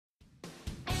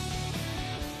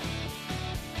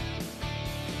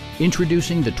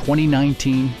Introducing the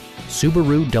 2019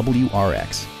 Subaru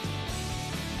WRX.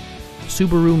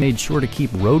 Subaru made sure to keep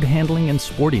road handling and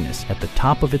sportiness at the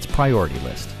top of its priority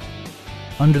list.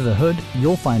 Under the hood,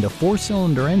 you'll find a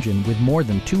 4-cylinder engine with more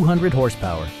than 200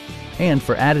 horsepower. And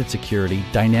for added security,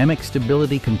 dynamic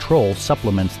stability control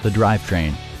supplements the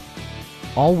drivetrain.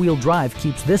 All-wheel drive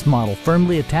keeps this model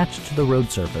firmly attached to the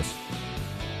road surface.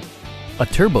 A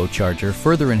turbocharger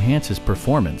further enhances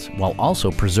performance while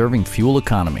also preserving fuel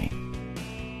economy.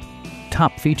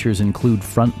 Top features include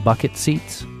front bucket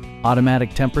seats,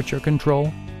 automatic temperature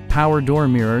control, power door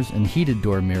mirrors and heated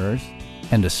door mirrors,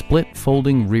 and a split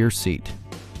folding rear seat.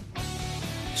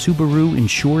 Subaru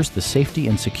ensures the safety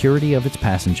and security of its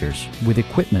passengers with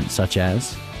equipment such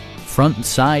as front and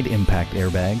side impact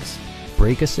airbags,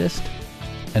 brake assist,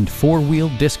 and 4-wheel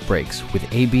disc brakes with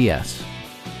ABS.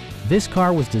 This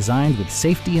car was designed with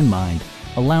safety in mind,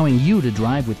 allowing you to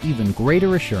drive with even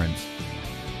greater assurance.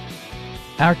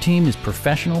 Our team is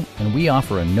professional and we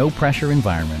offer a no-pressure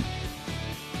environment.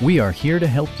 We are here to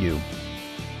help you.